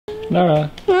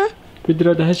Nara. Бид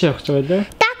рүү хашаа явах гэж байгаа лээ.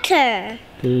 Doctor.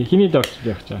 Тэгээ хиний доктор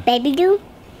явах гэж байгаа. Baby do.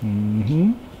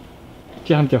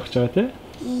 Чи хамт явах гэж байгаа те?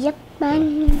 Yep.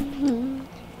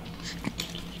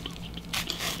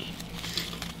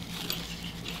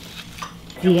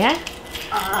 Зя.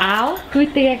 Ау,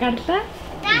 хүүтэйгээ гарлаа.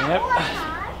 Yep.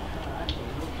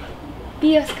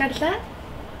 Би бас гарлаа.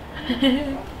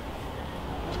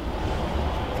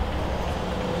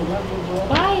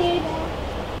 Bye.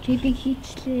 Baby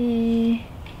хийчлээ.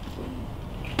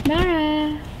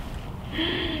 Nara.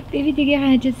 Baby тэгээ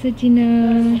хажиж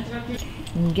байна.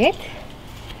 Ингээд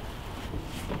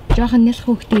жоохон нэлх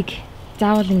хүүхдийг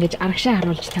заавал ингэж арагшаа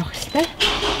харуулж тавих хэрэгтэй.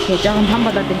 Тэгээ жоохон том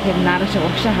болоод ирэхээр Nara шиг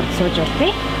урагшаа харж сууж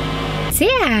болтыг. Зя.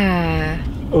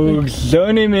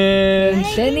 Өглөөний мэн.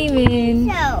 Өглөөний мэн.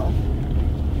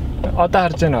 Одоо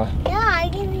харж байна уу? Yeah, I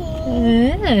can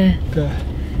see.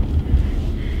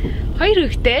 Хоёр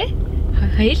хүүхдээ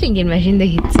хоёулангийн машиндаа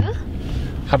хийцэн.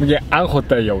 Хамгийн анх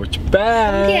удаа явж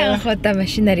байна. Хамгийн анх удаа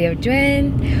машинаар явж байна.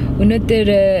 Өнөөдөр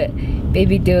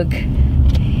baby dog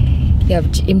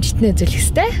явж эмчтнээ үзүүлэх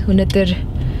хэвээр. Өнөөдөр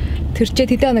төрчөөд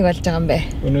хэдэн хоног болж байгаа юм бэ?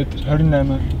 Өнөөдөр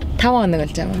 28. 5 хоног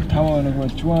болж байгаа юм. 5 хоног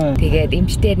болж байна. Тэгээд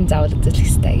эмчтээр нь заавал үзүүлэх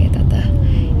хэвээр гэдэг одоо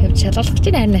явж шалгалах гэж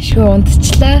байна. Ашгүй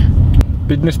унтчихлаа.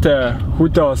 Бид нарт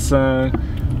хүүдээ олсон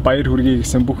баяр хүргэе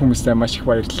гэсэн бүх хүмүүстээ маш их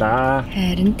баярлалаа.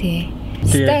 Харин тий.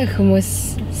 Стаг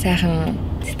хүмүүс сайхан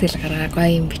сэтгэл гаргаа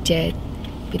гоё юм бичээд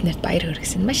бид нарт баяр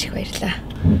хүргэсэн маш их баярлалаа.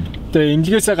 Тэгээ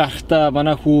эмнэлгээсээ гарахдаа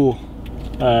манай хүү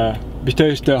бит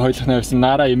хоёртой хойлохнаа явсан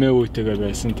Nara эмээ өвөтэйгээ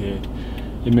байсан.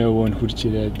 Тэгээ эмээ өвөө нь хурж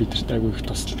ирээд бидэрт айгүй их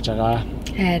тусалж байгаа.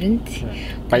 Харин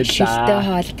баярлалаа. Шилтэй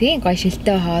хоол тий гоё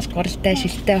шилтэй хоол, гуралтай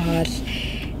шилтэй хоол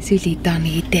сүүлийн доо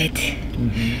идээд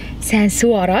сайн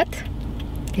сүү ороод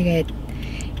тэгээд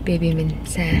baby минь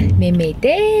сайн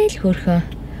мэмэдэл хөрхөн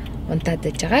унтаад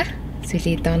байж байгаа.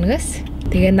 Сүүлийн доноос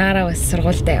тэгээ Nara бас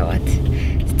сургуультай яваад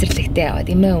цэцэрлэгтэй яваад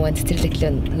эмээ өвөө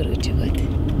цэцэрлэглөө хөргөж өгөөд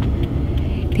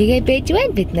тэгээ байж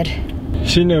байна бид нар.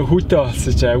 Шинэ хүүтэй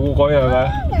олсож айгүй гоё байгаа.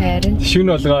 Харин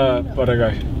Шүн болгоо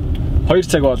бараг 2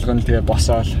 цаг болгоно тэгээ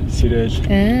босоол сэрэл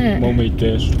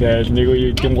мөмөйдэл тэгэл нэг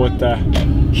үе дингуудаа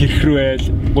хэрхрүүэл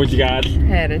гулгаал.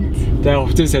 харин Тэгээ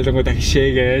хувцас солонгоо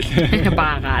хишээгээл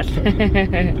баагаал.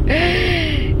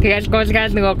 Тэгэл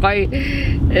гулгаал нөгөө гоё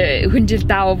хүнжил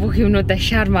даав бүх юмнуудаа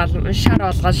шар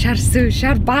болгоод шар сүү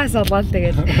шар баас болгоод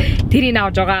тэгээд тэрийг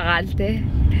авж угаагаал те.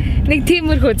 Нэг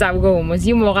тиймэрхүү завгүй хүмүүс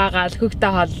юм угаагаал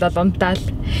хөгтөө хооллол унтаал.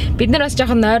 Бид нар бас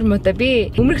жоохон нойр муутай.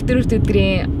 Би өмнөх 4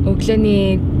 өдрийн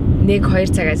өглөөний 1-2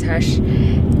 цагаас хойш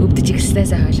өвдөж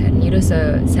ихснээс хойш харин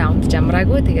ерөөсөө сайн унтж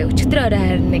амраагүй. Тэгээ өчигдөр орой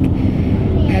харин нэг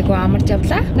айгу амарч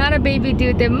авлаа. Nara baby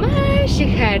дүүдээ маш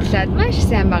их хайрлаад маш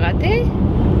сайн байгаа те.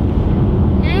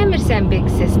 Амар сайн big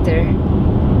sister.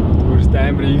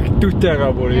 амар игдүүтэй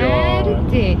байгаа бүр ёо.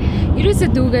 Тий. Ерөөсөө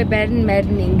дүүгээ барин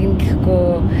ингэн гэхгүй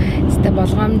өстэй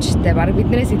болгоомжтой. Бараг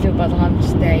биднээс илүү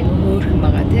болгоомжтой аюу хөөрхөн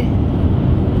байгаа тий.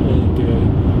 Тэгээ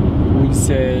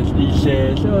үнсэл,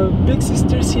 илээл, big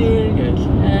sisters here гэл.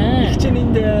 Ихчэн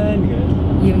индээ гэл.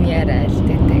 Юм яриад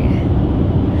тэгээ.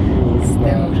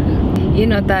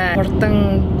 Энэ одоо хурдан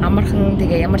амархан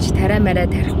тэгээ ямар ч тарай мараа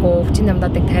тарихгүй, өвчин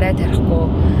намдаадаг тарай тарихгүй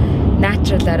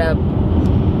natural-араа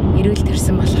ирүүл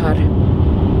төрсөн болохоор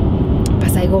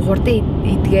бас айгүй хурдан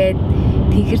идгээд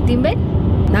тэнхэрд юм байна.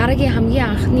 Нарагийн хамгийн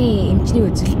анхны эмчний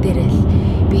үзэл дээрээ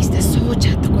би өөртөө сууж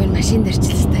чадахгүй машин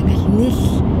дэрчлээ ингээл нэл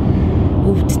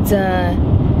өвдцээ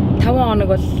 5 хоног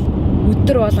бол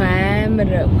өдөр болго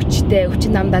амар хүчтэй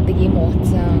өвчин намдаадаг юм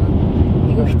ууцсан.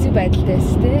 Айгүй хэцүү байдалтай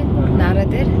байсан тий. Nara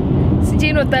дээр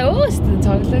сижинуудаа өөстө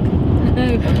цоглог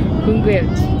хөнгөө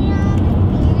явж.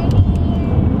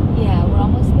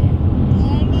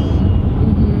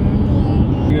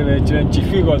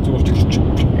 Чихийг ол зурчилч.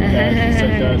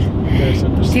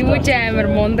 Temuujin амар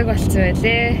мундаг болсон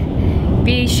байлээ.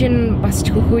 Би шин бас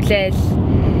ч хөхүүлээл.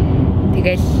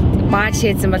 Тэгэл бааж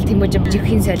шээсэн бол Temuujin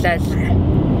чихийн солиол.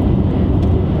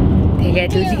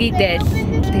 Тэгээд үлгийдэл.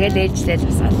 Тэгэл ээлжлээл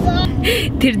басаал.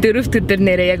 Тэр 4 өдөр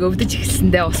нэрээ яг өвдөж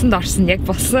эхэлсэндээ усанд орсон яг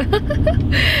болсон.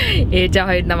 Ээж аа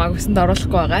хоёр намайг усанд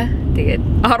оруулахгүй байгаа. Тэгээд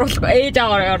оруулахгүй ээж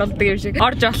аа оруулдаг юм шиг.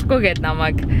 Орж болохгүй гэд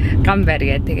намайг гам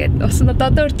барьгээд тэгээд усанд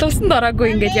одоо усанд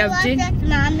ороогүй ингэж явж байна.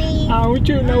 Аа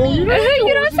үгүй нөө.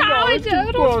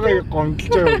 Ерөөсөө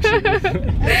гомдлж байгаа.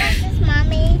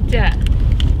 Mommy. За.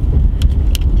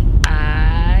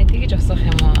 Тэгэж усах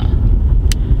юм уу?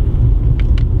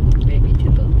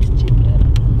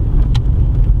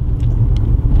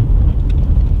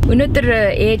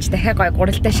 Өнөөдөр ээж дахиад гоё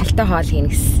гуралтай шилтэй хоол хийнэ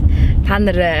гэсэн. та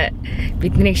нар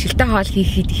биднийг шилтэй хоол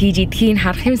хийж идэхийг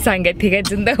харах юмсан гэдэг тэгээд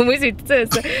зөндөө хүмүүс мэдсэн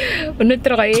байсан.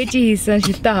 Өнөөдөр гоё ээжи хийсэн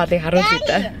шилтэй хоолыг харуулъя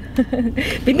да.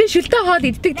 Бид нэ шилтэй хоол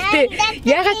иддэг гэхдээ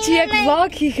ягаад чи яг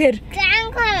vlog хийхээр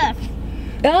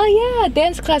яа,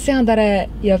 dance class-ийн дараа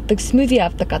явдаг, smoothie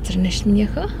авдаг газар нэш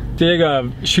минийх.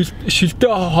 Тэгээ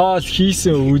шилтэй хоол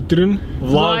хийсэн өдөр нь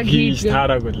vlog хийж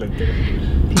таараагүй л энэ.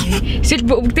 Эсвэл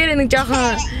бүгдээрээ нэг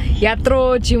жоохон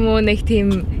ядруу ч юм уу нэг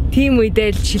тийм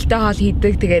үедээ л шилтэй хоол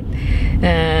хийдэг. Тэгээд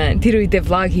тэр үедээ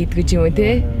vlog хийдэг юм уу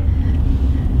те.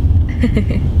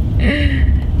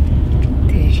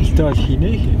 Тэг шилтэй хоол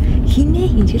хийнэ.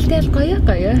 Шилтэй гоё.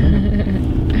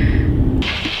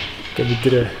 Гэвь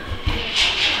бидрээ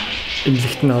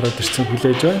эмнэлэгт нь ороод ирсэн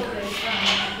хүлээж байна.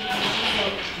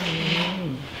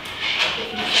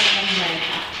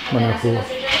 Манай хүү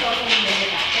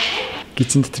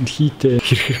гизэн дотор хийтэй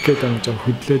хэрхэрх гээд байгаа жоо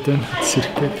хөдлөөд байна.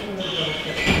 Сэрх гээд.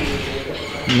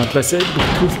 Мадласаа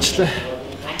бүтүүлчлээ.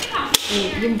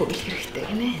 Юм бүгд хэрэгтэй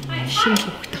гинэ. Шинэ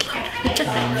хөвгт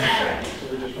болохоор.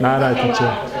 Нара гэж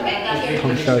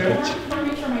томлоод гэж.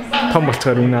 Том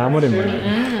болцоор үнэ амар юм байна.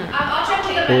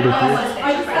 Өөрөө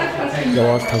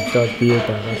яваад тоглоод бие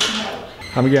байгаа.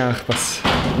 Хамгийн анх бас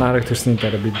нараг төрсний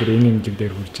дараа бид энэ имлэг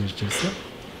дээр хурж ирж байсан.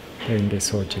 Тэгээ ингээд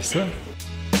сууж ирсэн.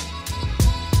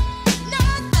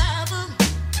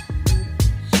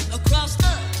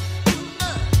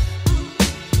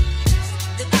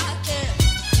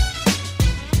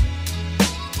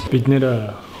 Бид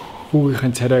нэр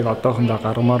хүүгийнхэн царайг одоохондоо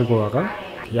гаргамааргүй байгаа.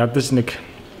 Ядаж нэг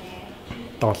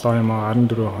 7 юм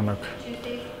 14 хоног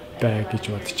бай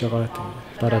гэж бодож байгаа.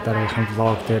 Дараагийн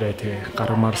vlog дээрээ тэгээ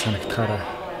гаргамаар санагдахаараа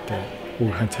тэгээ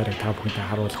хүүгийнхэн царайг та бүхэндээ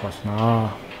харуулах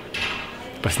болно.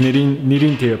 Бас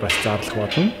нэрийн тэгээ бас зарлах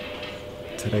болно.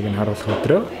 Царайг нь харуулах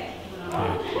өдрөө.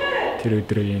 Тэр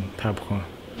өдрийг та бүхэн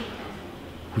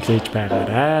хүлээж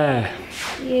байгаарай.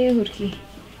 Хөрхий.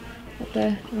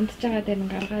 Одоо унтж байгаа дээр нь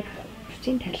гаргаад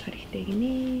хүчин тайлах хэрэгтэй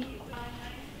гинэ.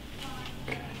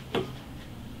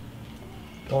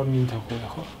 Дорны тавгүй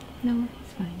яах вэ? No,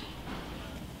 it's fine.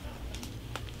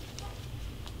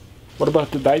 What about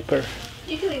the diaper?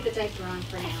 You can leave the diaper on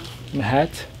for now. The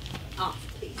hat? Off,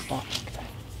 please.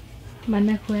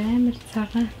 Манай хүү амар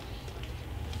цагаан.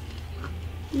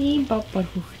 Ийм бор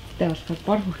хүүхдтэй болохоор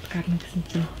бор хүүхд гарна гэсэн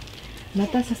чинь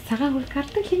надаас бас цагаан хүүхд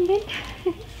гардаг юм байна.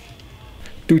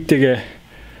 Дүүтэйгээ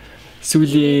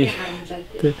сүүлийн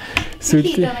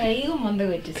аюу мондог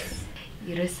байжсэн.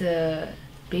 Ерөөсөө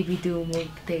baby дүү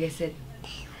мөгтэйгээсээ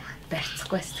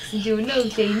барьцахгүй гэсэн чинь өнөө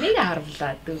өглөө имийг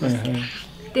харууллаа дүүгээс.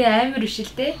 Гэтэ амар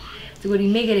ишэлтэй. Зүгээр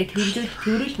имээгээрээ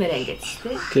тэрүүлмээр ангиад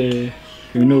шүү дээ. Тий.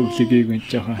 Өнөө өглөөгийг энэ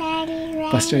жоохон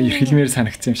бас ч эрхэлмээр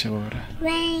санагдсан юм шиг байна.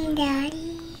 Rain daddy.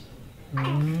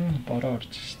 Бороо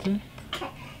орж шүү дээ.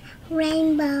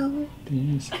 Rainbow.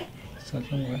 Тийм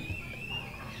салонгаа.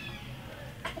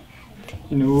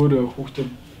 Энэ өөрөө хүүхдэд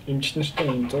эмч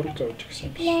нартай юм зураг зовж өгсөн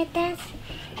юм. Yeah, that's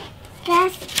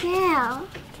Belle.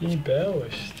 Тийм байв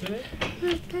шүү дээ.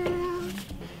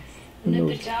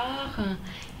 Өнөөдөр жоохон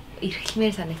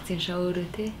эрхэлмээр санагдсан юм шиг өөрөө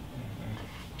тий.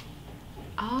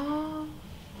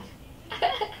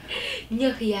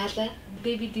 Нөх яла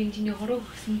baby дэмжиний хуруу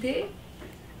өгсөн тий.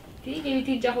 Тийм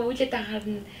baby жоохон үүлээд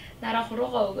харна нараа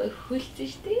хуруугаа хөлцөн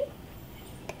шүү дээ.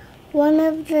 One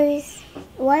of these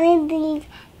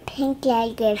pink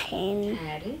I gave him.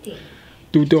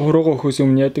 Дүүдээ хуруугаа өгөхөөс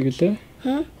өмнө яадаг гэлээ?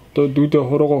 Дүүдээ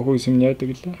хуруугаа өгөхөөс өмнө яадаг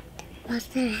гэлээ?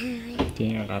 What's that?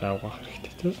 Тийм гараа угаах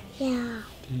хэрэгтэй тий. Yeah.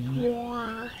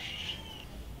 Wash.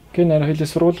 Гэнэ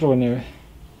хэлээ сургууль руу нээвэ.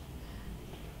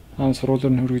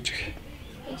 Сургуулиур нь хөргөж их.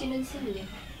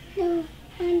 No,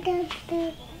 under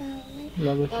the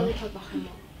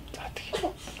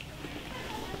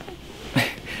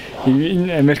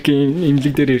Энэ Америкийн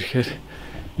имлэг дээр ирэхээр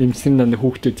эмчсэн дандаа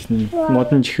хүүхдүүд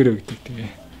модон чихэр өгдөг тэгээ.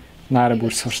 Нара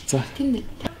бүр сурцаа. Тийм дээ.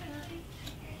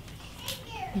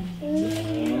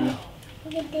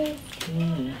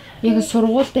 Яг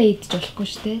сургуультай идэж болохгүй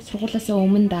шүү дээ. Сургуулиасаа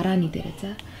өмнө дараа нь идэрээ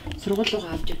за. Сургууль руу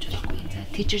авч явж болохгүй. За,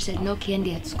 teacher said no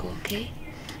candy at school, okay?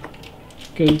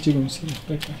 Кэйжиг юмсан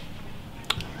байна.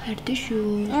 Хартай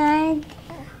шүү.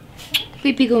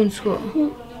 Пипиг өнсгөө.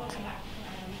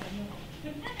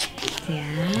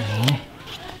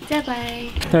 За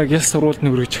бай. Та гэл сургуульд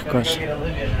нүргэж өгөхгүй.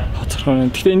 Хоцорхон.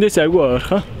 Гэхдээ эндээс айгүй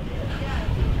ойрхон.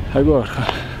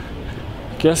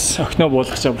 Гэс охиноо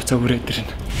буулгach буцаа хүрээд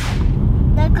ирнэ.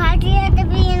 The car had to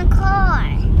be in a car.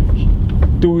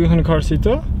 Дүүгийн car seat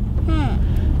оо?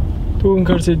 Дүүгийн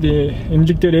car seat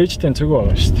эмнэлэг дээр ээжтэй цогоо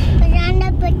байгаа шүү дээ. But I'm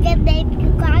not put the baby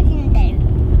car in there.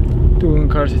 Дүүгийн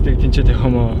car seat-ийг тэнцээд явах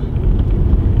юм уу?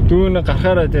 Дүүн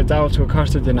гарахаараа тэгээ заавалчгүй car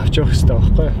seat-ийг авч явах хэрэгтэй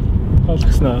байхгүй юу?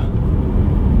 Ойлгосноо.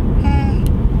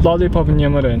 Lollipop нь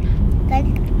ямар байна? Good.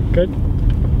 Good.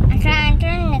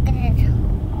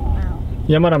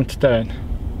 Ямар амттай байна?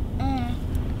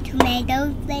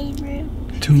 Tomato flavor.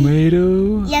 Tomato.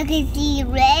 You can see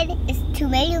red is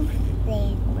tomato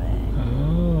flavor.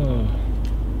 Oh.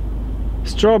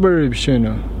 Strawberry биш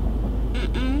үү?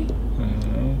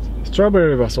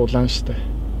 Strawberry бас улаан штэ.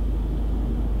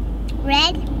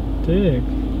 Red? Тэг.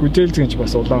 Гүдэлзгэнч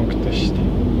бас улаан өнгөтэй штэ.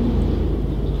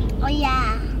 Oh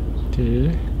yeah.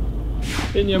 Тэг.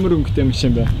 Энэ ямар өнгөтэй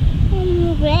машин бэ?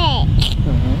 Red.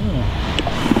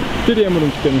 Тэр ямар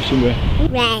өнгөтэй машин бэ?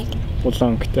 Red.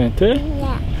 Улаан өнгөтэй тий?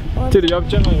 Yeah. Тэр явж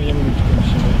байгаа ямар өнгөтэй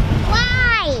машин бэ?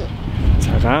 Why?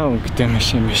 Цагаан өнгөтэй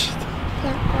машин биш үү?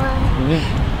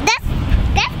 That's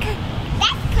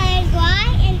color why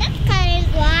and that color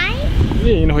why?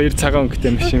 Энэ хоёр цагаан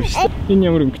өнгөтэй машин биш үү? Энэ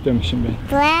ямар өнгөтэй машин бэ?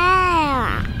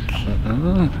 Black.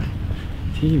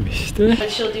 Тийм биш үү? But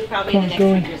she'll do probably in the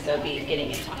next week or so be getting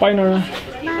it. Bye Nara.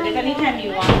 But if anytime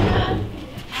you want,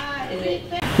 is it?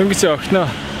 Өнгөцөө охиноо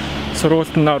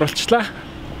сургуультанд оруулчлаа.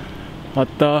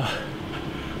 Одоо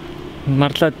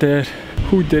Marla дээр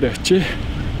хүү дээр очие.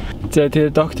 За тэгээ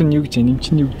доктор нь юу гэж юм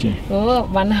чинь юу гэж юм? Оо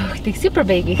манай хөхтийг супер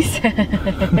бэг гэсэн.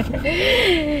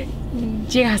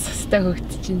 Жи хасахтай хөхт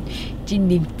чинь жин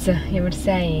нэмцэн. Ямар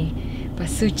сайн. Бас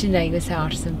сүүчин аягүй сайн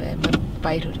орсон баймар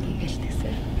баяр хүргэе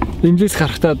гэлтгсэн. Имлээс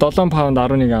гарахтаа 7 паунд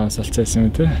 11 оунс болцсон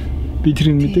юм тий. Би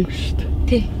тэрийг мэдээгүй шүү дээ.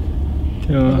 Тий.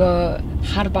 Нөгөө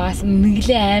хар баас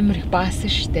нэглээ амар их баасан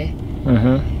шүү дээ.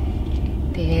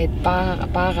 Тэгээд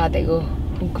баагаад айгүй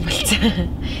хөнгө болцсон.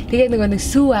 Тэгээд нөгөө нэг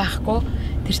сүү байхгүй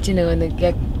тэр чинь нөгөө нэг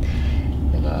яг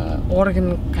нөгөө уураг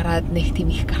нь гараад нэг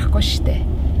тийм их гарахгүй шүү дээ.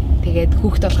 Тэгээд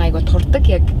хүүхд толгой айгүй турдаг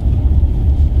яг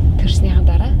тэрснийхэн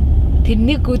дараа. Тэр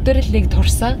нэг өдөр л нэг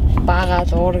турсан.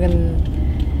 Баагаад уураг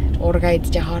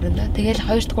идэж хоорондоо. Тэгэл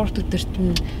 2-3 өдөрт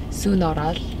нь сүүн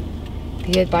ороод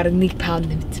тэгээд бараг 1 паунд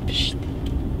нэмсэн биш шүү дээ.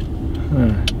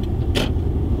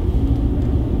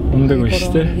 Ундаг байна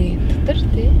шүү дээ. Дотор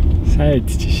тий. Сайн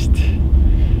идэж шүү дээ.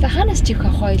 За ханаас чих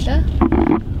авах хоёлаа.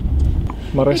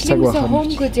 Маргааш цаг байна.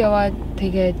 Хомгод яваад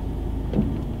тэгээд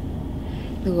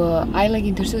нөгөө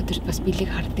айлагийн төрсөн өдөрт бас билег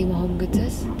харддаг юм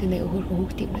хомгодоос. Тэгээ хөөрхөн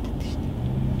хүүхд юм надад шүү дээ.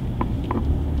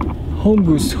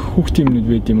 Хомгос хүүхд юмнууд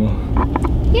байд юм уу?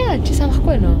 Яа, чи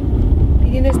санахгүй нөө.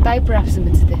 Биднээс diaper авсан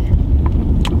биз дээ.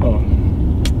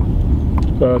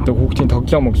 Одоо хүүхдийн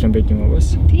тоглоом байд юм уу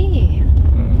бас? Тий.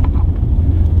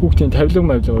 Хүүхдийн тавилга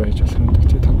байж болох юм даа.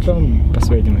 Тоглоом бас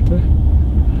байд юм тий.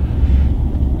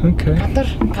 Окей.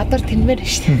 Гадар тэнмэр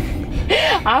шүү дээ.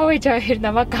 Аав ээж хоёр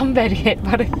намайг гам байр гээд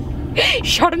баг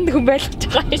шоронд хүн байлгаж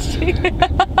байгаа шиг.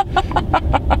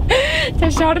 Тэ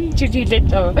шоронд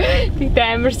чиглээд байгаа. Тэгтээ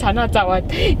амар санаа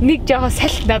зовоод нэг жоо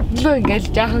салхи надлуу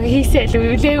ингээл жоохон хийсэл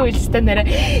үлээ үлстэй нэрэ.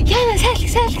 Яна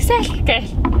салхи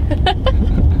гээл.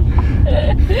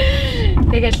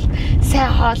 Тэгэл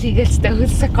сайн хоол хийгээстэй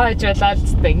хөлсөг гойж болоод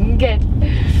зү ингээд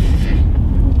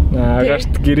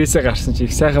агарт гэрээсээ гарсан чи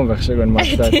их сайхан байх шиг байна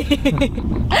Marla.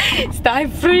 Stay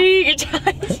free гэж.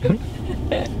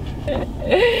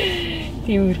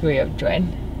 Тиймэрхүү явж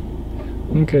байна.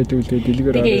 Окей, дүүлээ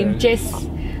дэлгэр аваа. Тэгээ имжээс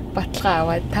баталгаа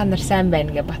аваад та нар сайн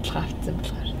байна гэж баталгаа авсан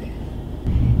болохоор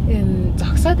тэгээ.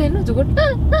 Зогсоод байна уу зүгээр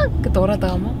гэж дураад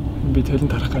байгаа юм уу? Би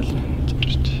төлөнд тарах гал.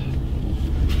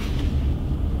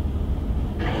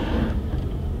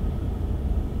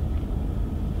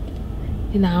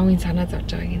 Энэ аавын санаа зовж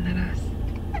байгааг энэ нараас.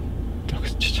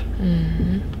 Зогсчих.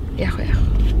 Яг.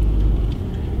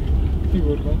 Би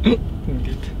өөрөө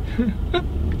ингээд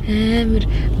амар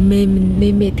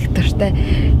мемэд доктортай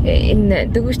энэ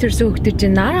дөгөж төрсөн хүүхдүүд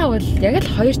чинь Nara бол яг л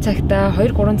 2 цагтаа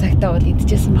 2-3 цагтаа бол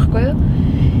идчихсэн байхгүй юу?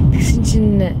 Тэгсэн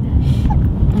чинь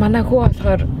манай хүү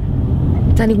болохоор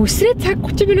за нэг үсрээ цаг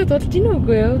 30 минут болж гинэ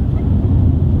үгүй юу?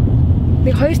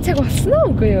 Нэг 2 цаг болсон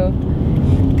уу үгүй юу?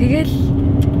 Тэгэл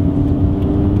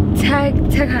цаг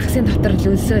хагасын дотор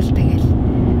л өлсөөл тэгэл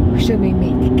өшөө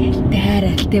мемэд гээл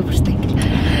дайраал тэ бүрстэ гээл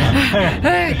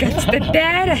гэлтэй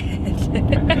дайраал.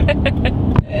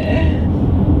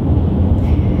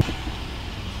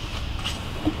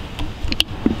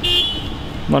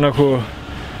 Манай хүү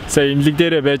сая имлэг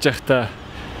дээрээ байж байхдаа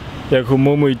яг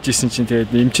мөмө идчихсэн чинь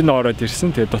тэгээд эмч нь ороод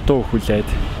ирсэн. Тэгээд дутуу өхүүлээд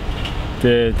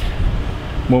тэгээд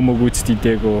мөмөг үзт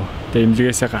идээгөө тэгээд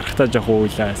имлэгээсээ гарахтаа жоох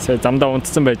уулаа. Сая замдаа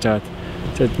унтсан байж хаад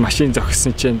тэгээд машин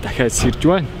зогссон чинь дахиад сэрж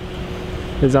байна.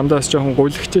 Тэгээд замдаас жоохон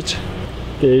гуйлагчиж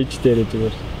тэгээд ээж дээрээ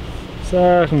зүгээр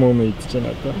сайхан мөмө идэж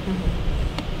байна одоо.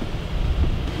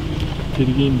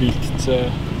 Тэргийн бэлтцээ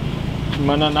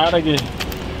манай Нарагийн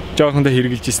жоохондоо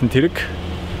хэрглэжсэн тэрэг.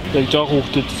 Яг жоох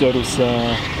хүүхдэд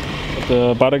зориулсан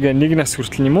одоо бараг 1 нас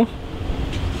хүртэл юм уу?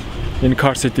 Энэ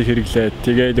car seat-ийг хэрэглээд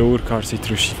тэгээд өөр car seat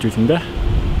руу шилжүүлнэ да.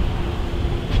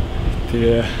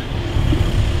 Тэгээ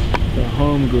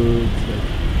home goods.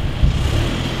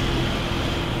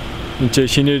 Энд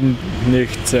шинээр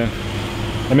нэгцэн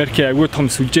Америкийн агуу том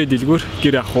сүлжээ дэлгүүр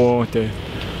гэр ахуй тэгээ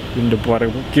энд бараг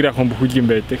гэр ахуй бүхэл юм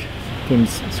байдаг. Тийм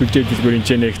сүлжээ дэлгүүр энд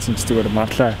нэгцэн ч зүгээр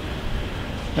Marla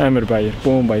амар баяр,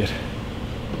 бөөн баяр.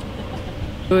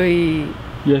 Ой,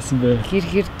 яасан бэ? гэр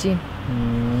хэрж юм.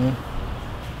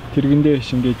 Тэргэндээ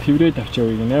шингээ тэврээд авчаа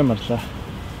үе гинэ Marla.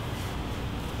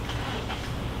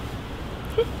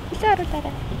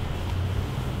 Лаараа.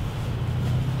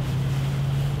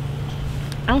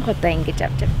 Анхудаа ингэж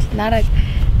авч явдаг. Нараг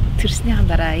төрснийхэн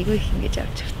дараа айгүй их ингэж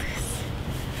авч явдаг гэсэн.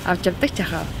 Авч явдаг ч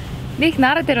яхаа. Нэг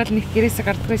Нара дээр бол нэг гэрээсээ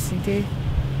гардаггүйсэн тий.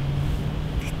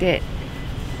 Гэхдээ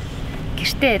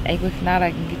гэртээ айгүй их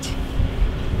Нараг ингэж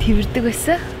тэрдэг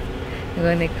байсан.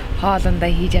 Нөгөө нэг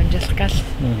хоолундаа хийж амжуулах гал.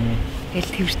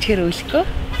 Тэгэл тэрчгээр өөлөхөө.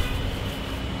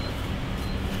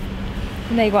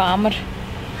 Нэг амар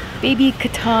baby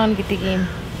cotton гэдэг юм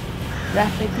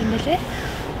wrap юм лээ.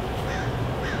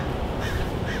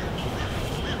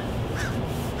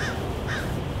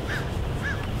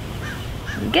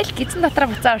 Ингээл гизэн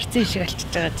дотроо буцаа орсон шиг болчихж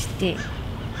байгаа ч тий.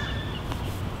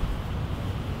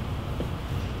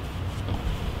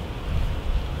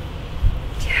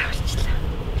 Яавчлаа.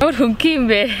 Өөр хөнгө юм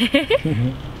бэ?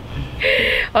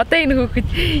 Одоо энэ хүүхэд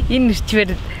энэ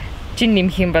нэрчмээр жин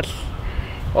нэмэх юм бол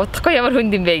удахгүй ямар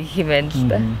хүнд юм бэ гэх юм байна л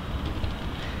да.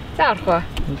 За орхоо.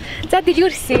 За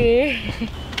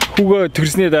дэлгүүрсээ. Хүүгээ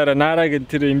төрсний дараа Нарагийн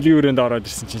тэр эмлийн өрөөнд ороод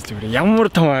ирсэн чинь зүгээр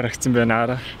ямар том харагдсан бэ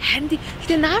Нара. Харин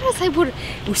гэтээ Нара сая бүр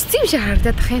өссөн юм шиг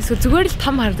харагдаад ах юм. Зүгээр л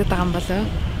том харагдаад байгаа юм болоо.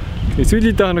 Тэгээ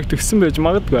сүүлийн хоног төгссөн байж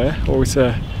магадгүй.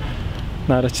 Угсаа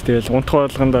Нарач тэгэл унтах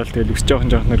болгонд бол тэгэл өс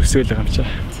жоохон өсөөл байгаа юм чаа.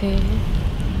 Тий.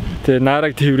 Тэгээ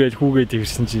Нараг тэрврээд хүүгээ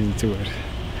тэрсэн чинь зүгээр.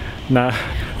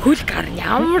 Хөл гар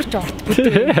ямар ч ортгүй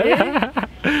дээ.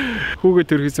 Хүүгээ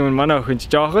төрхсөн нь манай охин ч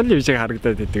жоохон л юм шиг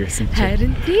харагдаад байдаг байсан чинь.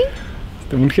 Харин тий.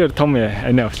 Үнэхээр том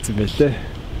анаа болцсон байлээ.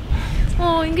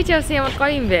 Оо ингэж яасан ямар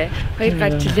гоё юм бэ? Хоёр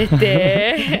гарч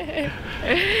илээтэй.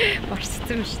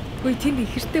 Марцсан юм шүү. Хөөе тэнд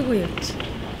ихэртэй хөө явж.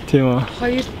 Тийм үү.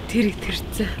 Хоёр тэрэг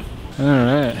тэрцээ.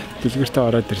 Дэлгүүртээ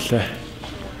ороод ирлээ.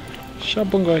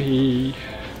 Шабанга хий.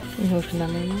 Хөрх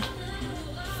намаа.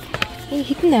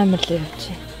 Хитэн амар л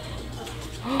явж.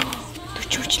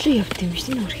 40 хүрчлээ явд юм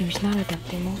биш. Энэ хөрх юм биш. Нараад явд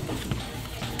юм уу?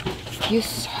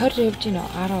 Yes, 20 явж гинэ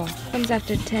 10. Comes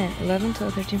after 10, 11,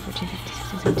 12, 13, 14, 15,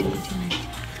 16, 17, 18,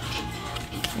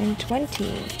 19 and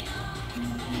 20.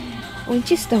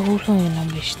 Унчис та хөөрхөн ном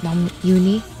биш. Ном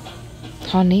юуны?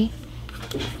 Тооны.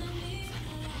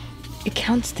 It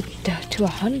counts to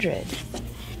 100.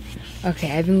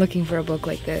 Okay, I've been looking for a book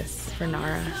like this for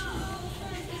Nara.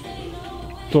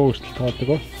 Тоорт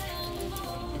таадаг.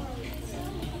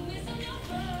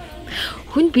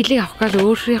 Хүн билег авах гал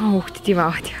өөрийнхөө хүүхдэд юм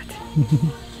аваад яа.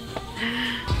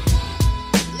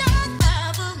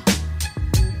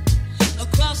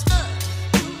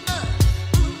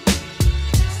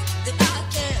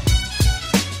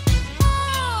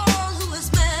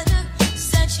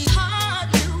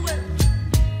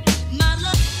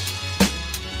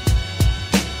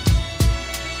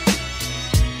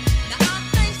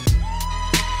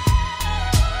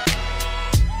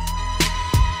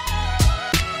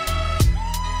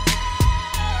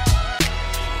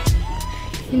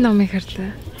 Энэ номыг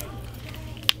харлаа.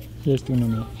 Яаж тийм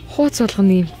ном? Хууц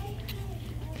болгоны юм.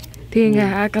 Тэгээ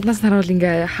ингээ гаднаас харуул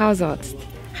ингээ хаус аваад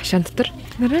хашаан дотор.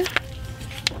 Нэрэ.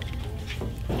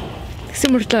 Тэгсэн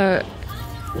мөртөө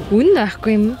үнэн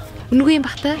байхгүй юм. Үнэгүй юм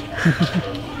бахтай.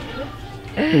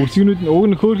 Үсгнүүд нь уг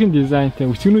нь хөөрхөн дизайнтай.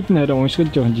 Үсгнүүд нь хараа уншгал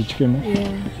жоохон жижиг юм уу?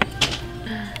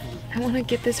 I want to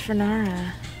get this for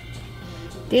Nara.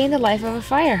 Day in the life of a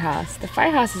firehouse. The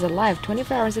firehouse is alive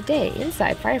 24 hours a day.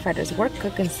 Inside, firefighters work,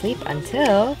 cook, and sleep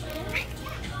until...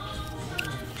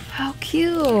 How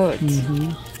cute!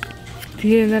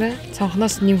 Тэгээ нэрэ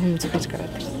цонхноос нэм хүм зүгэж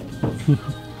гараад ирсэн.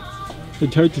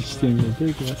 Чойдчтэй юм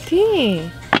тийм үү?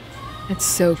 Тий. That's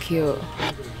so cute.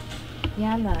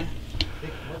 Яна.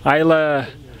 Ayla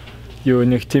юу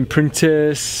нэг тийм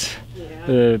princess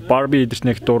Barbie идэрч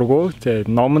нэг дургу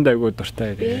тэгээ номонд айгуу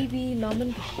дуртай. Baby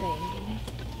номонд дуртай.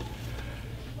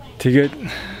 Тэгээд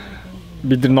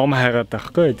бид нар ном хайгаад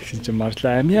байхгүй тэгсэн чинь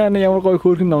Marla амиана ямар гоё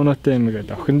хөөрхөн номноотой юм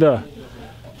гээд охиндоо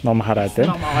ном хараад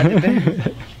байна.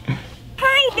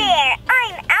 Hi there,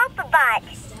 I'm Alphabot.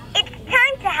 It's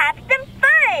time to have some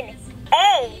fun.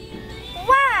 A,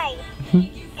 Y,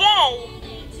 J.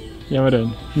 Ямар вэ?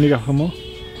 Нэг авах юм уу?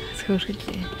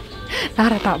 Хөөрхөлээ.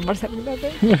 Нара таамар санагдаад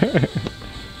байна.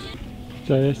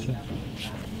 За яасан.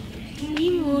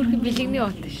 Ийм хөөрхөн бэлэгний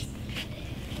бот шүү дээ.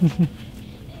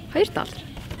 $2.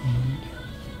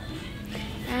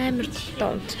 Амар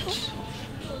тонч.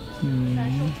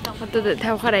 Одоо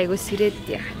тавихаар айгуу сэрээд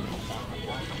яах.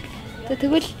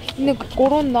 Тэгвэл нэг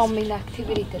 3 номын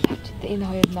activity дээр тавьчихсан. Энэ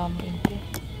 2 ном юм тий.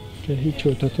 Тэгээ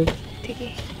хийчихв тоо.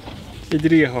 Тэгээ.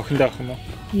 Эдрийг хохиндоо авах юм уу?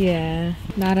 Яа,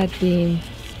 Нарад би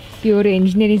өөрөө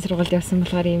инженерийн сургуульд явсан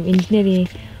болохоор юм инженерийн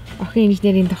охин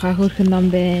инженерийн тухай хөөрхөн ном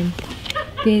байна.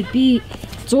 Тэгээд би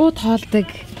 100 тоолдог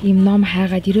юм ном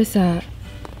хайгаад ерөөсөө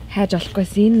хайж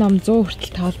олохгүйсэн. Энэ ном 100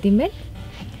 хүртэл тоолд юм байна.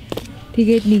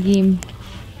 Тэгээд нэг юм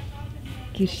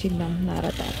гэр шиг ном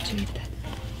Нарад авч игээд.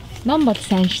 Ном бол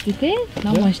сайн шүү дээ.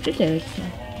 Ном уншиж л явуулсан.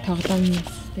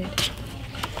 Тоглоомнос дээр.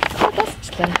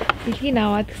 Тасчлаа. Дэлхийн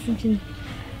аваад гэсэн чинь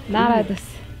Нарад бас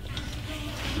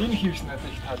энэ хийвс надад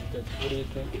их таалагдаад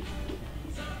хүрээтэй.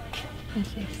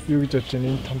 Юу гэж бодож байна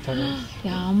энэ том цагаан.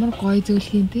 Ямар гоё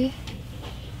зөөлхийн те.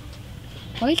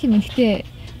 Гоё юм ихтэй.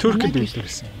 Туркд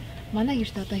үйлдвэрсэн. Манай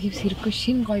гэрт одоо хивс хэрэггүй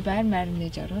шинэ гоё байр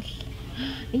нээж орвол.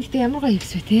 Энэ ихтэй ямар гоё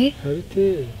хивс вэ те? Харин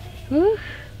тий.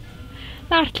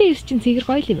 Артлын хивс чинь цэгэр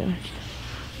гоё юм байна.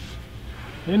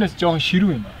 Энэс жоохон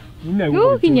ширүү юм. Энэ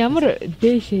Юу гин ямар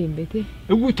дээшээ юм бэ те?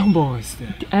 Эгүй том байгаа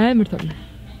юм. Амар том.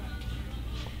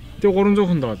 Тэгээ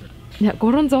 $300.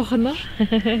 300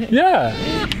 Яа.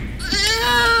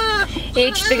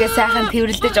 Ээжтэйгээ сайхан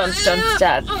тэрвэрлдэж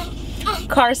унтчаад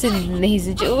Carson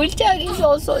хийсэж үлжаагийн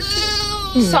соосоо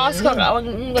соосгоо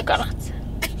гаргацсан.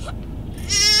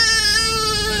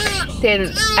 Тэр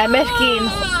Америкийн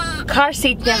car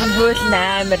seat-ийн хууль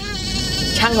амар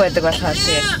чанга байдаг болохоор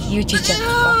тэгээ юу ч хийж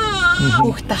чадахгүй.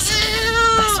 Хүүхд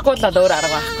тасахгүй л өөр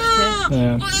арга байхгүй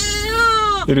тий.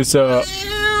 Ерөөсөө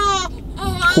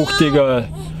хүүхдийг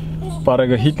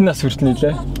бараг хэдэн нас хүртэл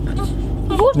нэлээ.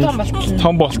 Бүр том болтол.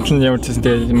 Том болтол нь ямар ч гэсэн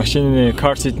тэгээ машины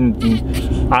car seat-нд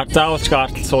заавалч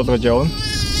артал суулгаж явна.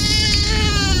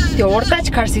 Тэгээ урдаач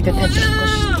car seat-д тавьж байхгүй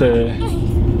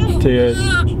шүү.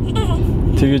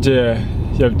 Тэгээд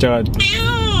явж байгаа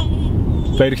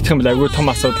баригдах юм бол агүй том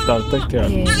асуудал авдаг.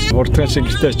 Тэгээ урдхан шиг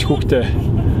гэртээ ч хүүхдээ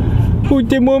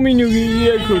үүдээ момын үг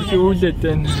яг хөлөөд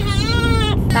байна.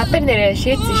 Надад нэрээ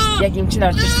шээсэн шүү дээ. Яг юм чинь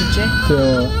орж ирсэн чи.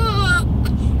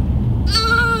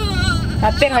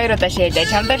 Надад хоёр удаа шээдэ.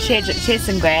 Чамдаа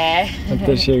шээсэнгүй.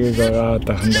 Надад шээгээ байгаа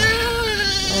дахандаа.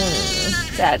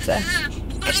 За.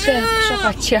 Гэвч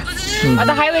шохооч.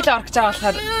 Одоо хайвел орох гэж байгаа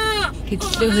болохоор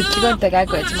хөдөлгөөнтэй гайг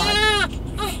байж магадгүй.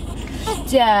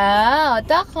 За,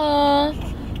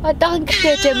 одоохон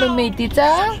гэртээ юм мэдээ за.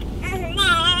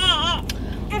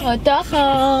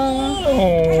 Одоохон.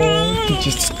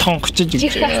 Тийч тонгочж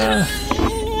байгаа.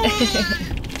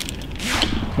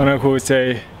 Манай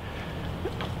хөөсэй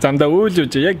замдаа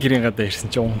өөлөж яг гэрийн гадаа ирсэн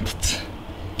чи унтц.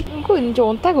 Үгүй энэ чи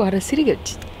унтаагүй хараа сэрэг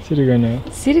явж байна. Сэрэг байна.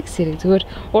 Сэрэг зүгээр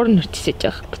уур нь нүчсэж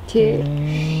байгаа байхгүй тий.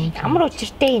 Ямар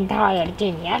учиртай энэ таа ярьж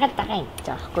байна. Ягаад байгаа юм гэж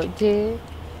байгаа байхгүй тий.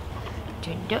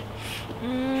 Тэндээ.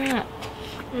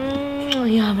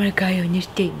 Ямар гай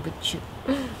өнөртэй юм бэ чи.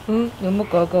 Ямар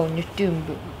гага өнөртэй юм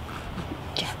бэ.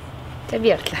 За би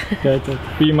ярлаа.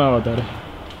 Би мааваарай.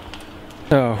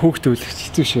 Хүүхдүүд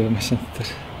хэцүү шүү машин дээр.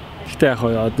 Гэтэ яг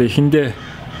одоо ихэндээ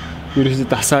ерөөсөд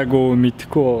дасаагүй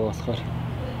мэдхгүй болохоор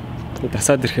тэгээ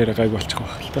дасаад ирэхээр гайг болчих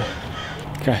واخ л та.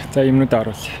 Окей, за юмнууд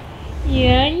оруулъя.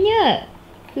 Яня.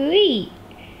 Хүй.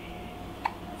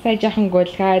 Сайжхан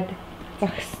гулгаад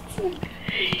зогссон.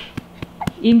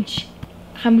 Имж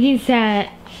хамгийн сайн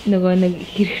нөгөө нэг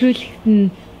хэрхрүүлэхэд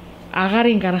нь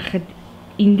агаарын гаргахад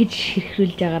ингэж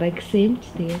хэрхрүүлж байгаарай гэсэн юм ч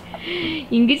тэгээ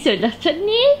ингэж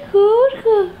солихчааны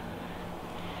хөөхөө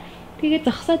тэгээ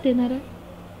зогсоод байнараа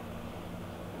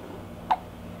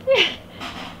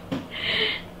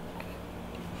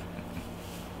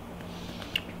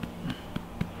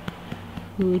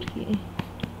хөөхөө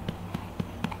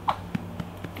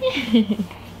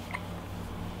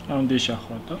Андэ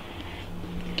шахвата.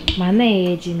 Манай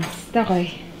ээж энэстэй гоё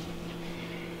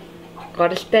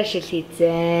горилтай шил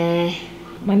хийцээ.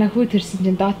 Манай хүү төрсөн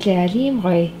чинь доотлын айл ийм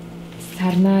гоё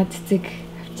сарнаа цэцэг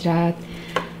авчираад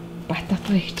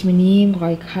бататга ихч минь ийм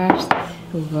гоё карт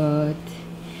өгөөд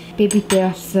бибитэй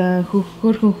болсон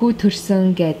хөөхөн хүү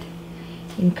төрсөн гэд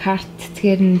энэ карт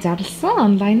цэцгээр нь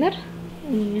зарласан онлайнаар.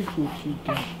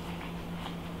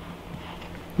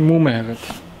 Муу мэйгээд.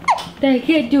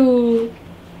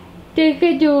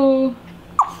 Тэхэдүү.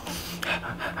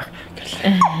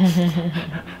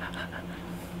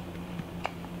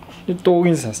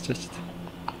 Дуугийн сасчаач.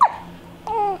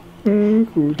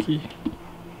 Хүүхий.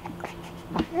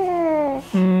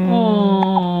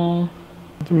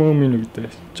 Момын үгтэй.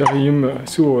 Жоо юм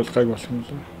сүү уулгайг болох юм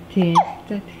лээ. Тийм.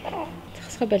 За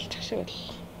зогсгоо байлчих шиг бол.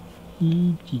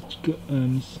 Жижиг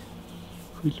амс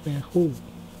хөл байх уу.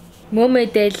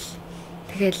 мөмөдөл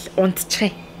тэгэл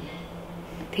унтчих юм.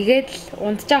 Тэгэл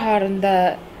унтчаа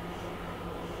хоорондоо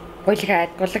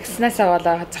гулагснаасаа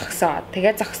болоо зогсоо.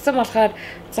 Тэгээ зогссон болохоор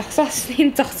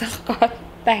зогсоосны зогсохгүй.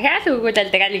 Дахиад өгөөл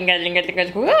тэгэл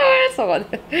ингээл хөөе суугаад.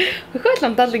 Хөхөөл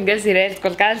унтаал ингээс ирээд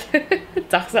гулгаал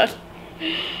зогсоол.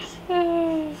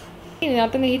 Энэ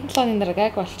одоо нэг хэдэн лооны дараа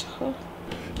гайг болчих уу?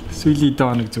 Сүүлийн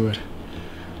доо нэг зүгээр.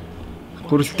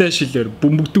 Гуралтай шилээр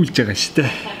бөмбөгдүүлж байгаа шүү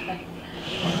дээ.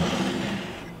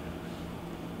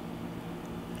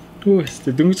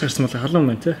 Түүстэй дөнгөж гарсан бол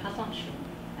халуун байна те.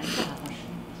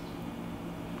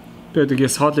 Тэгээд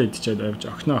яг соолоо идчихээд авч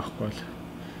огноо авахгүй бол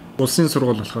улсын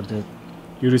сургууль болохоор тэгээд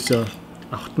ерөөсөө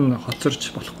авахт нь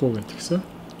хоцорч болохгүй гэдгийгсэн.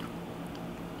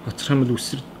 Хоцрох юм бол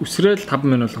үсрээл 5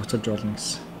 минут хоцорж болно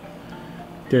гэсэн.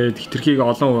 Тэгээд хитрхийг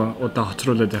олон удаа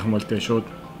хоцруулаад байх юм бол тэгээд шууд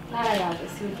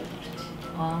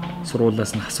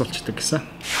сургуулиас нь асуулчдаг гэсэн.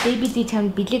 Baby ди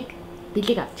чам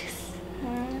бэлэг авч гисэн.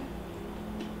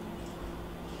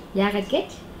 Яагаад гэж?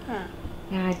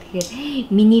 Яагаад тэгэхээр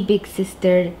миний big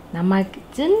sister намайг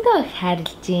зөндөө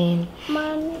хайрлаж байна.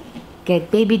 Mommy.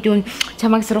 Гэт baby дүүн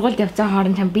чамайг сургуульд явцсан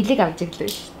хооронд чам бэлэг авч иглээ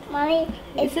шүү. Mommy,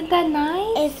 Isn't that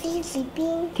nice? is he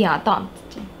sleeping? Тий одоо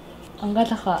амтчих.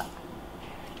 Ангаалахаа.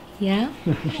 Yeah.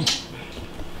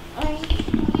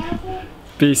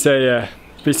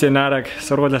 Би Нараг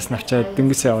сургуулиас навчаад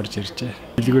дөнгөсөө орж иржээ.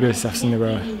 Бэлгүүрээс авсан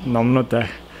нэг номнуудаа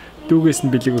дүүгээс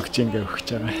нь бэлэг өгч ингээ өгч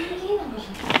байгаа.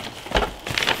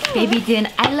 Baby dune,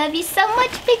 I love you so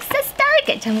much, big sister.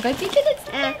 Get changga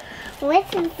bigel.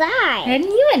 What's inside? And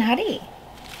you and Hari.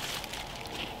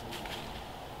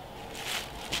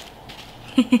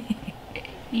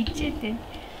 Eat it.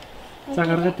 За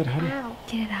гаргаад ир харъя.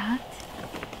 Get it out.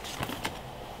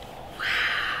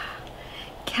 Wow.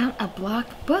 Count a block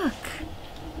book.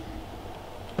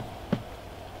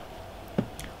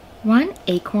 One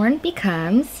acorn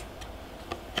becomes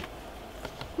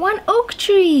one oak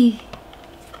tree.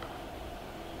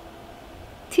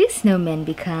 Two snowmen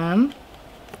become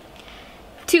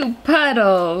two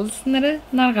puddles.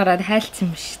 Нара гараад хайлтсан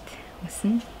юм шүү дээ.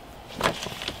 Усан.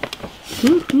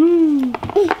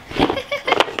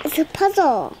 It's a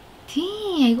puzzle.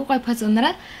 Тий, айгуу гой puzzle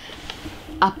нара.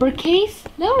 Uppercase,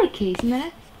 lowercase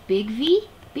нара. Big V,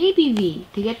 baby V.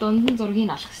 Тэгээд дунд нь зургийг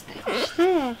олох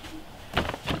хэрэгтэй.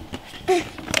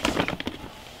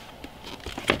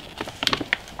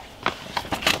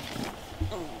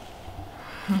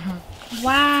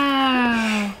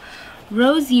 Wow.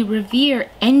 Rosie Revere,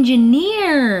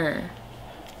 engineer.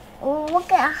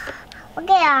 Look at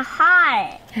her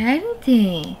heart.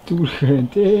 Auntie.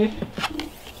 Дүүрхэнтэй.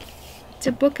 It's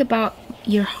a book about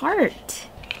your heart.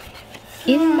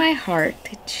 In my heart.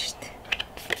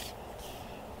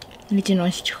 Энийг нь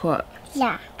уншчих хөө.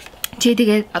 Yeah. Чи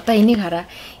тэгээд одоо энийг хараа.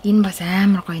 Энэ бас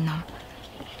амар гоё ном.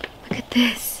 Look at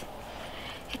this.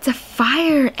 It's a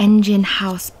fire engine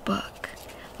house book.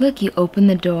 Look, you open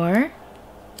the door.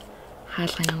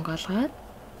 Хаалгыг онгоолгоод.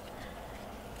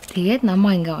 Тэгээд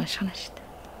намаа ингээ унших нь шүү дээ.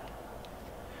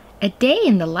 A day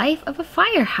in the life of a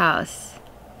firehouse.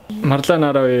 Марла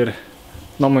Нара хоёр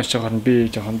ном уншиж байгаа нь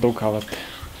би жоохон дуг хаваад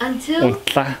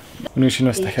унтлаа. Өнөө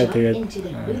шинээс дахиад тэгээд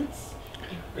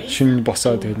шинэ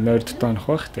босоо тэгээд нойр дотоонох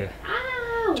байх тэгээ.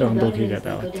 Жоохон дуг хийгээд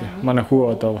аваад. Манай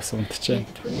хүү одоо бас унтчихээн.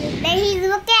 Then he's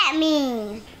looking at me.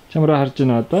 Чамраа харж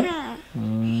байна одоо?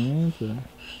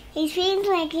 He feels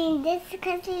like in this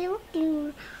because he's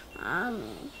looking at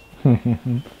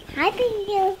me. Hi,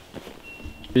 Pingu.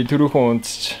 Би түрүүхэн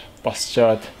унтчих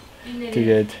босчоод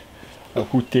тэгээд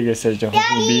хүүтэйгээсээ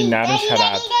жоохон би наран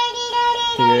шараад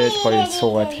тэгээд гоё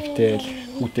суугаад хөвтэйл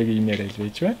хүүтэйгээ юм яриад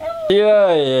байж байна.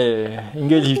 Яа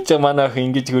ингээд хөвчөө манай ах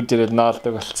ингэж хурж ирээд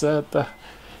наалдаг болцоо одоо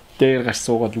дээр гарч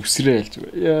суугаад үсрээл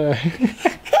зүгээр. Яа.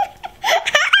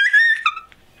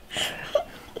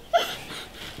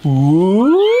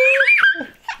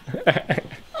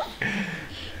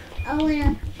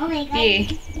 Oh my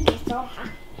God.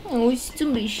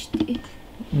 Үсцэн биш тий.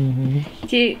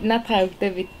 Чи надад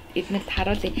өгдөө бид эднэрт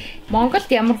харуулъя.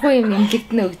 Монголд ямархуу юм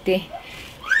эмгэлтэн өгдөө.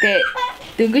 Гэтэ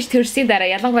дөнгөж төрсний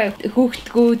дараа ялангуяа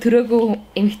хөөгтгөө төрөөгөө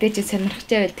эмэгтэйчээ сонирхож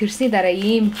байвал төрсний дараа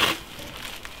ийм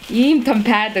том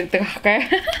пад өгдөг аахгүй.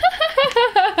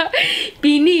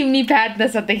 Биний юмний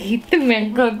паднаас одоо хэдэн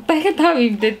мянган дахиад том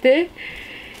юм дээ тий.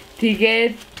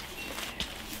 Тэгээд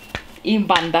ийм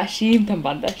бандаж, ийм том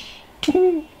бандаж.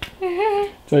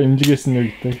 За имлэгээс нь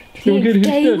өгдөг. Тэгэхээр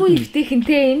хэрэгтэй. Айгуу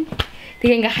ихтэйхэнтэй энэ.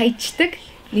 Тэгээ ингээ хайчдаг.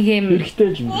 Нэг юм хэрэгтэй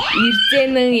юм.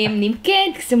 ирзэнэн юм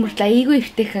нимкэн гэсэн мөртлөө айгуу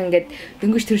ихтэйхэн ингээд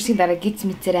дөнгөж төрсний дараа гиз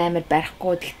мэдсээр амар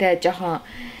барихгүй. Тэгтээ жоохон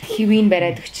хэвийн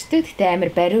бариад өчтдөг. Тэгтээ амар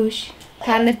бариу ш.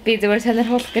 Танад би зүгээр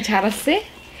сонирхуулах гэж харуулсан.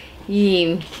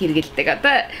 ийм хэрэгэлдэг.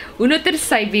 Одоо өнөөдөр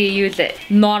сая би юу л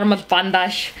normal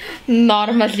bandage,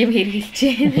 normal юм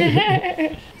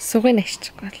хэрэгэлчихэ. Сугын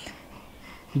ашиггүй л.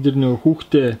 Бид нөгөө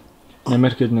хүүхдээ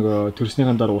Америкт нөгөө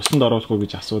төрснийхэн дараа усанд оруулах уу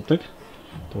гэж асуудаг.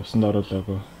 Усанд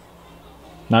оруулаагүй.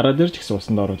 Нара дээр ч гэсэн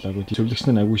усанд оруулаагүй. Зөвлөгч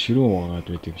нь агуу ширүүн угаад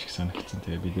байдаг юм шиг санагдсан.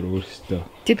 Тэгээ бид өөрсдөө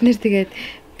Тэд нэр тэгээд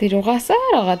тэр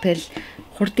угаасаар байгаа тэгэл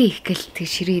хурдан их гэл тэг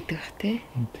ширээдэг бах тий.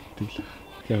 тэгдэг л.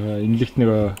 Тэгээ эмнэлэгт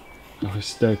нөгөө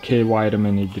авахстай K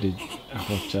vitamin эдрийг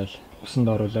авахчаал усанд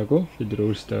оруулаагүй. Бид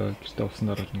өөрсдөө гэртээ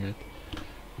усанд оруулна гэдэг.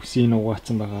 Үсийн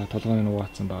угаацсан байгаа, толгойн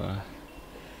угаацсан байгаа.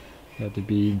 Тэгээд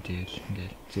би юм тэгэл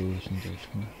ингээд зөөлөн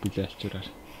билээ алчураар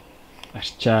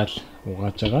арчаал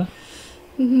угааж байгаа.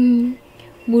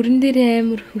 Мөрөн дээр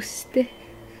амар хүстэй.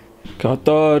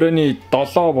 Одоо оройн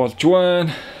 7 болж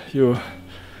байна. Юу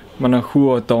манай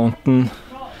хүү одоо унтна.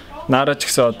 Нара ч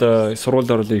гэсэн одоо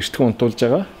сургуульд оруулаад эртхэн унтуулж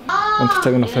байгаа. Унтах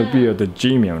цаг нь болохоор би одоо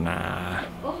gym явна.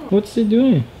 What's he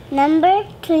doing? Number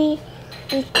 3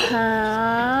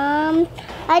 becomes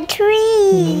a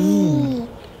tree.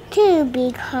 2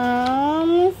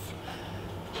 becomes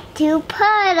 2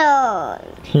 puddles.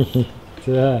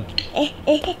 За.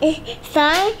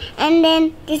 Sun, and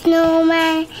then the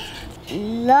snowman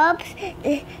loves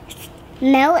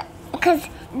melt because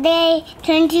they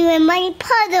turn to a muddy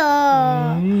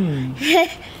puddle.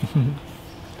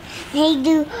 They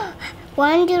do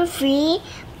 1, 2, 3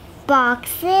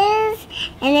 boxes,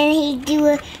 and then he do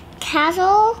a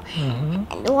castle.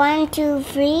 1, 2,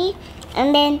 3,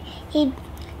 and then he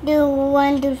do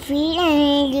 1, 2, 3, and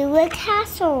he do a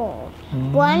castle.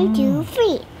 1, 2,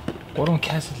 3. Уран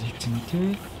castle хийсэн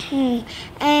тий.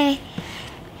 And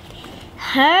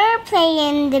her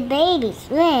playing the baby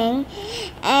swing,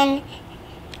 and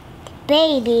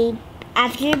baby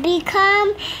after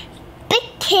become big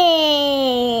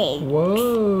kid.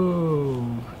 Whoa.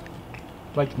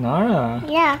 Like Nara.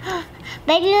 Yeah,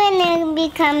 baby when they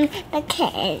become the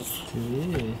kids.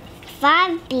 Тий.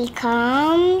 5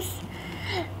 becomes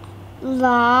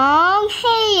long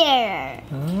hair.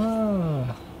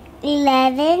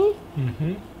 11,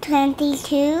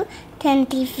 22,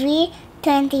 23,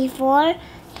 24,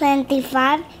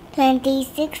 25,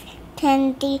 26,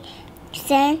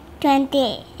 27,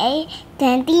 28,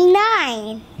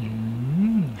 29.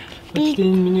 Гэхдээ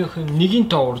энэ миний охин нэгийн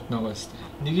тоо урд байгаа шүү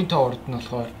дээ. Нэгийн тоо урд нь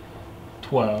болохоор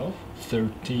 12,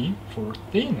 13,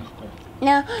 14 аахгүй.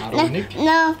 No,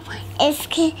 it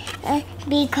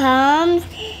becomes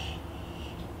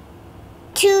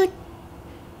 2,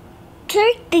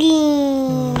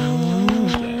 13,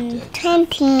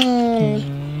 20.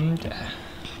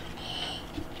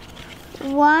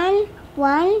 1,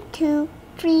 1, 2,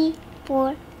 3,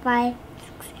 4, 5,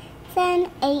 6, 7,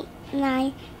 8,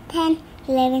 9, 10,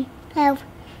 11, 12,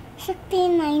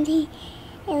 16, 19,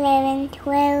 11,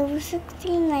 12,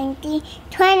 16, 19,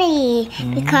 20.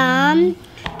 Become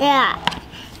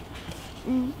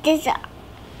this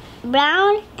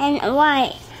brown and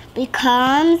white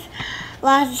becomes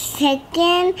last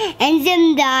second, and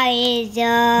then dies.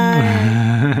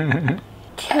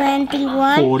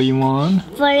 21, 41,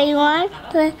 41,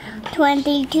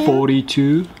 22,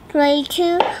 42,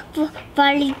 42,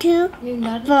 42,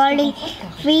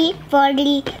 43,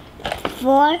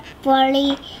 44,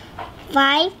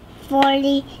 45,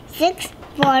 46,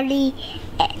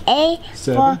 48,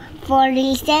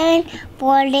 47,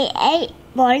 48,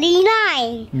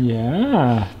 49.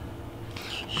 Yeah.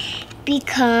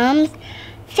 Becomes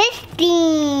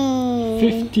 50.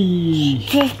 50.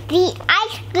 50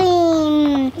 ice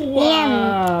cream. Wow. Yum.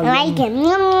 I like it.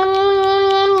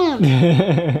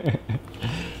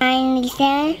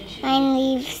 97,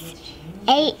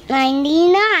 98,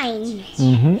 99.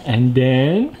 And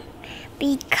then?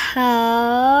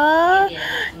 Because,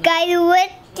 guys, what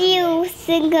do you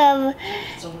think of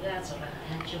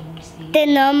the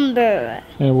number?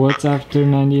 And what's after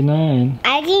 99?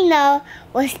 I didn't know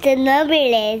what the number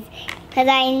is, because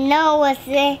I know what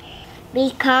it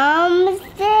becomes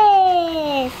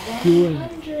this.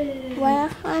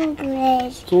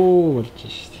 100. Суу болж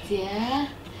шүү дээ. За.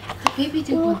 Baby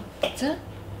дэ бодсон.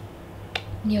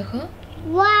 Нёхо.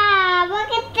 Wow,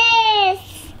 look at this.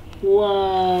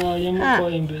 Wow, ямар гоё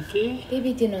юм бэ тий?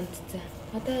 Baby дэ унтцсан.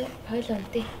 Одоо хоёул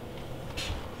унтъя.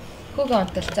 Хөөг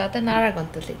унтал. За одоо Нараг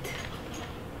унтуулъя.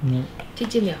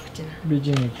 Жижиг явах гэж байна. Би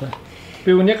жинэглээ.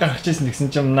 Би үнийг гаргаж ирсэн гэсэн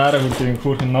чинь Нара өдрийн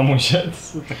хөөрхөн ном уншаад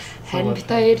суудаг. Харин бид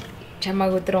хоёр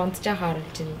чамааг өдөр унтж байгаа орон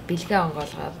чинь бэлгээ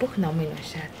онгоолгоо бүх номыг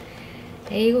уншаад.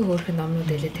 Эйгөө хөөрхөн номнууд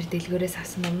байлаа тэр дэлгүүрээс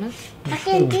авсан номнууд. I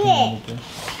can do it.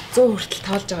 100 хүртэл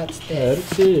тоолж байгаа зүтэй. Харин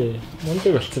тий.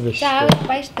 Мундаг болцсон байж. За аав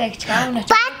баяртай гэж аав нь.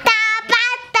 Bata.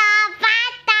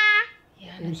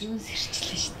 Юунс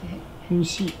ирчлээ шүү дээ.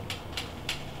 Үнси.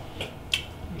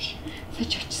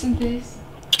 Сэж очсон дэс.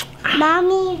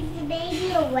 Mommy, is the baby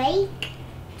awake?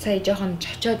 Сая жоохон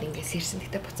чочоод ингээс ирсэн.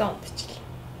 Гэтэ буцаа унтчихлаа.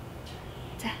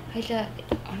 За, хоёлаа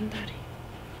орондоо оръё.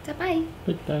 За, бай.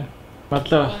 Битээ.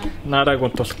 Марла нараг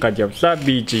унтуулах гээд явлаа.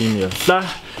 Би жим явлаа.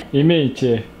 Эмээ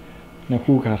ичээ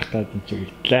хүүг харах гээд энэ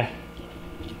чиглэлээ.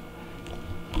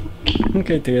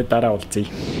 Окей, тэгээ дараа уулзъя.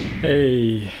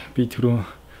 Би түрүү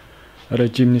орой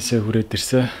жимнээсээ хүрээд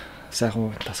ирсэн.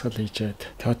 Сайхан тасгал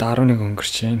хийчээд. Тэгээд 11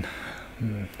 өнгөрч байна.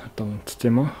 Одоо унтц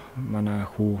юм уу? Манай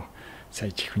хүү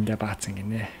сая чихвэндээ баацсан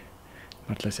гинэ.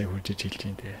 Марлаа сая хурж хэлж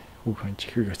юм дээ. Хүүхэн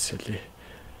чихвийг өцсөлээ.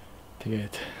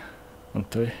 Тэгээд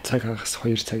унтвэ. Цаг хагас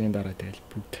 2 цагийн дараа тэгэл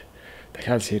бүгд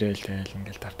дахиад сэрэл тэгэл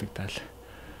ингээл давтагдаал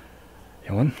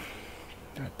явна.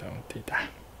 Одоо унтъя да.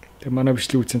 Тэг манай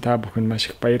бичлэг үзсэн та бүхэнд маш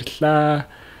их баярлалаа.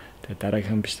 Тэг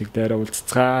дараагийн бичлэг дээр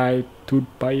уулзцгаая. Түр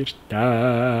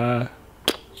баярлалаа.